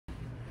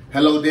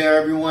Hello there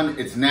everyone,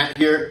 it's Nat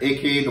here,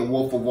 aka the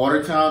Wolf of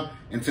Watertown,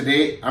 and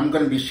today I'm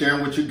going to be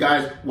sharing with you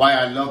guys why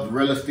I love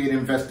real estate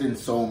investing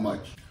so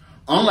much.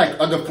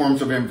 Unlike other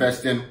forms of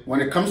investing, when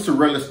it comes to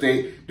real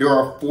estate, there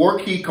are 4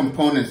 key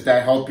components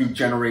that help you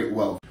generate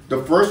wealth.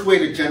 The first way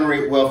to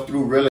generate wealth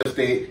through real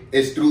estate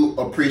is through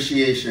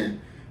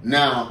appreciation.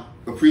 Now,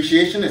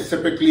 appreciation is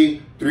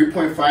typically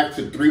 3.5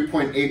 to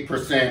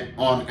 3.8%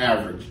 on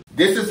average.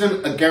 This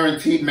isn't a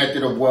guaranteed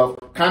method of wealth,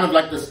 kind of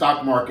like the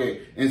stock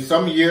market. In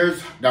some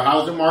years, the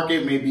housing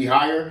market may be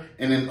higher,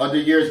 and in other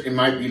years, it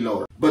might be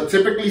lower. But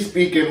typically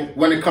speaking,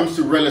 when it comes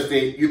to real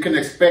estate, you can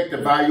expect the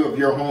value of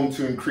your home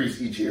to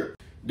increase each year.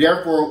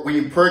 Therefore, when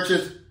you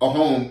purchase a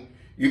home,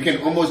 you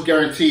can almost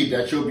guarantee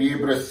that you'll be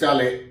able to sell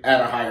it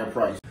at a higher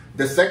price.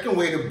 The second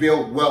way to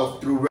build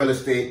wealth through real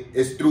estate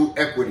is through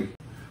equity.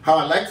 How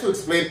I like to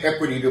explain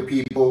equity to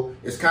people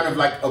is kind of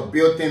like a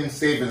built-in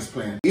savings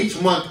plan. Each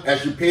month,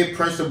 as you pay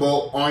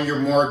principal on your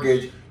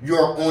mortgage, you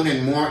are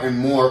owning more and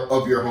more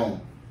of your home.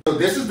 So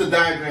this is the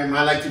diagram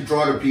I like to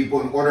draw to people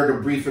in order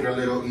to brief it a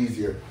little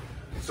easier.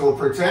 So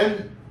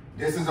pretend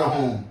this is a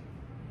home.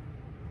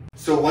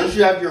 So once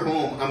you have your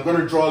home, I'm going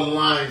to draw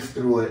lines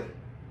through it.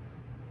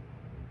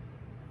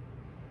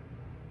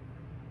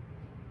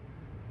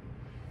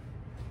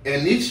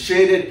 And each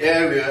shaded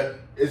area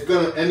is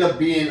going to end up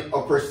being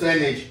a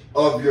percentage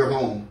of your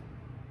home.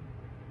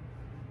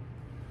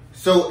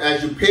 So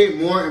as you pay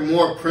more and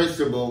more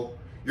principal,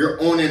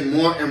 you're owning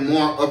more and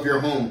more of your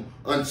home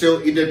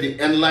until either the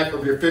end life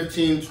of your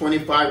 15,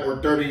 25, or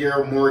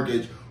 30-year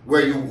mortgage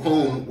where you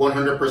own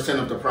 100%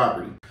 of the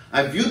property.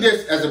 I view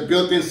this as a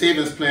built-in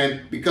savings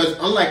plan because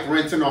unlike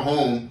renting a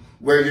home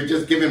where you're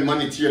just giving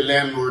money to your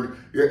landlord,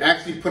 you're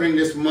actually putting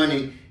this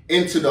money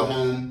into the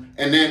home,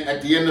 and then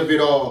at the end of it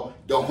all,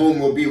 the home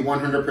will be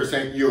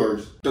 100%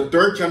 yours. The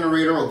third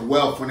generator of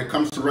wealth when it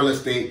comes to real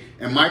estate,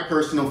 and my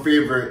personal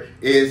favorite,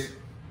 is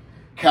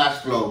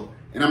cash flow.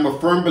 And I'm a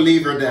firm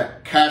believer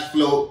that cash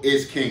flow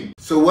is king.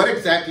 So what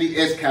exactly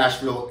is cash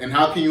flow and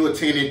how can you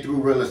attain it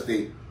through real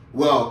estate?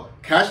 Well,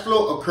 cash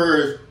flow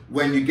occurs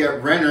when you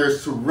get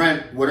renters to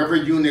rent whatever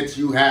units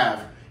you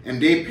have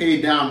and they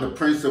pay down the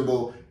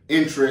principal,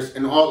 interest,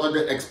 and all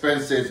other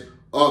expenses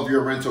of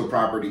your rental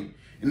property.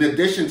 In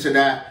addition to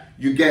that,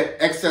 you get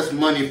excess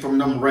money from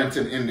them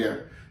renting in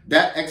there.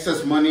 That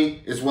excess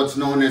money is what's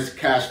known as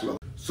cash flow.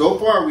 So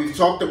far, we've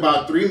talked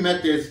about 3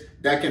 methods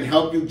that can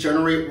help you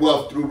generate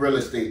wealth through real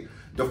estate.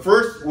 The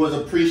first was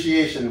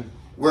appreciation,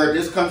 where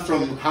this comes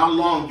from how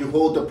long you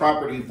hold the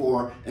property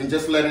for and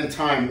just letting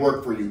time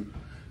work for you.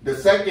 The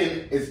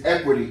second is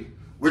equity,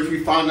 which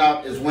we found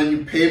out is when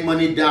you pay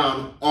money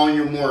down on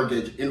your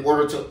mortgage in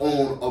order to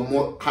own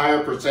a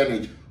higher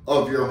percentage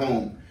of your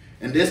home.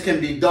 And this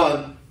can be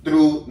done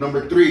through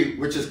number 3,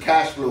 which is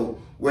cash flow,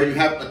 where you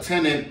have a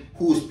tenant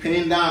who's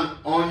paying down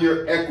on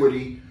your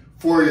equity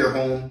for your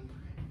home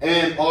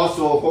and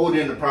also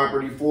holding the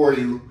property for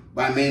you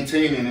by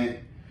maintaining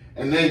it.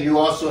 And then you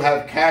also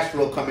have cash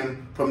flow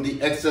coming from the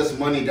excess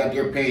money that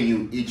they're paying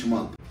you each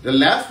month. The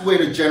last way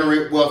to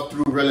generate wealth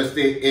through real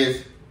estate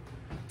is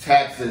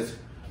taxes.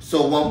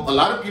 So what a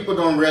lot of people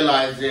don't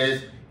realize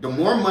is the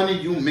more money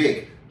you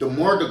make, the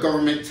more the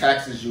government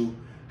taxes you.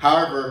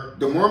 However,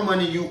 the more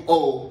money you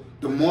owe,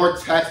 the more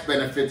tax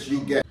benefits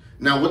you get.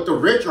 Now, what the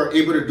rich are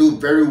able to do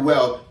very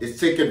well is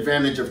take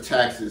advantage of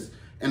taxes.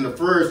 And the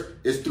first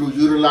is through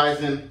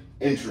utilizing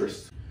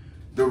interest.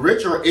 The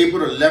rich are able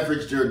to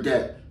leverage their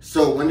debt.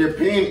 So when they're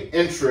paying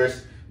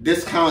interest,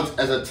 this counts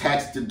as a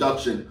tax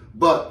deduction.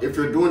 But if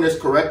you're doing this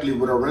correctly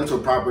with a rental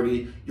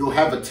property, you'll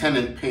have a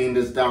tenant paying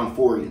this down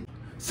for you.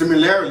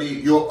 Similarly,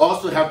 you'll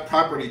also have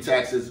property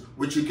taxes,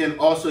 which you can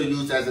also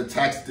use as a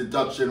tax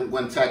deduction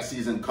when tax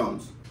season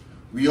comes.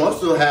 We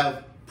also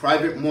have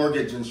private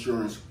mortgage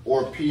insurance,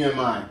 or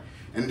PMI.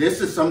 And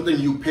this is something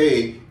you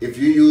pay if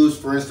you use,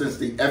 for instance,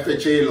 the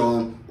FHA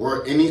loan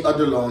or any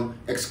other loan,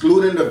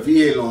 excluding the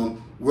VA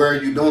loan,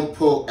 where you don't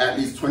put at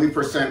least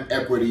 20%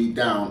 equity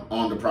down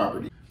on the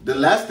property. The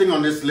last thing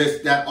on this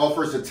list that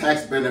offers a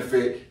tax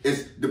benefit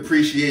is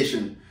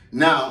depreciation.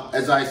 Now,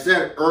 as I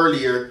said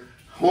earlier,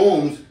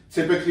 homes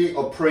typically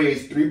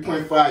appraise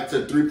 3.5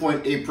 to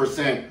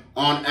 3.8%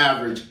 on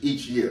average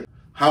each year.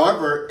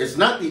 However, it's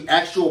not the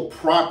actual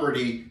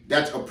property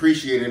that's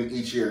appreciating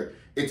each year.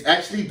 It's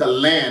actually the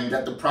land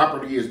that the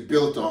property is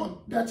built on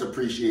that's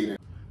appreciating.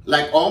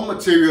 Like all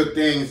material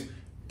things,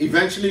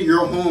 eventually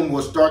your home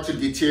will start to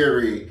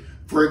deteriorate.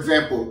 For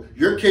example,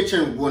 your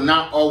kitchen will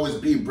not always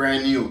be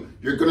brand new.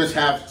 You're going to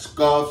have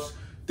scuffs,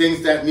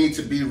 things that need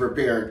to be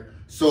repaired.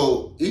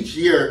 So each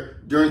year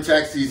during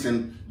tax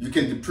season, you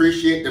can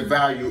depreciate the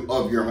value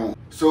of your home.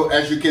 So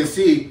as you can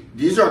see,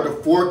 these are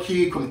the 4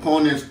 key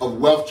components of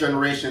wealth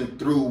generation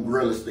through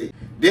real estate.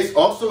 This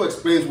also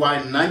explains why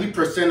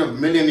 90% of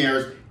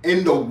millionaires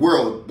in the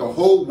world, the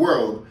whole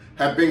world,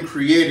 have been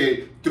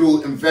created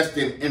through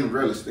investing in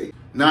real estate.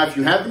 Now, if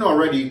you haven't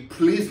already,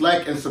 please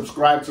like and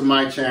subscribe to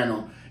my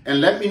channel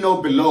and let me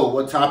know below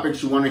what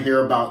topics you want to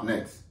hear about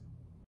next.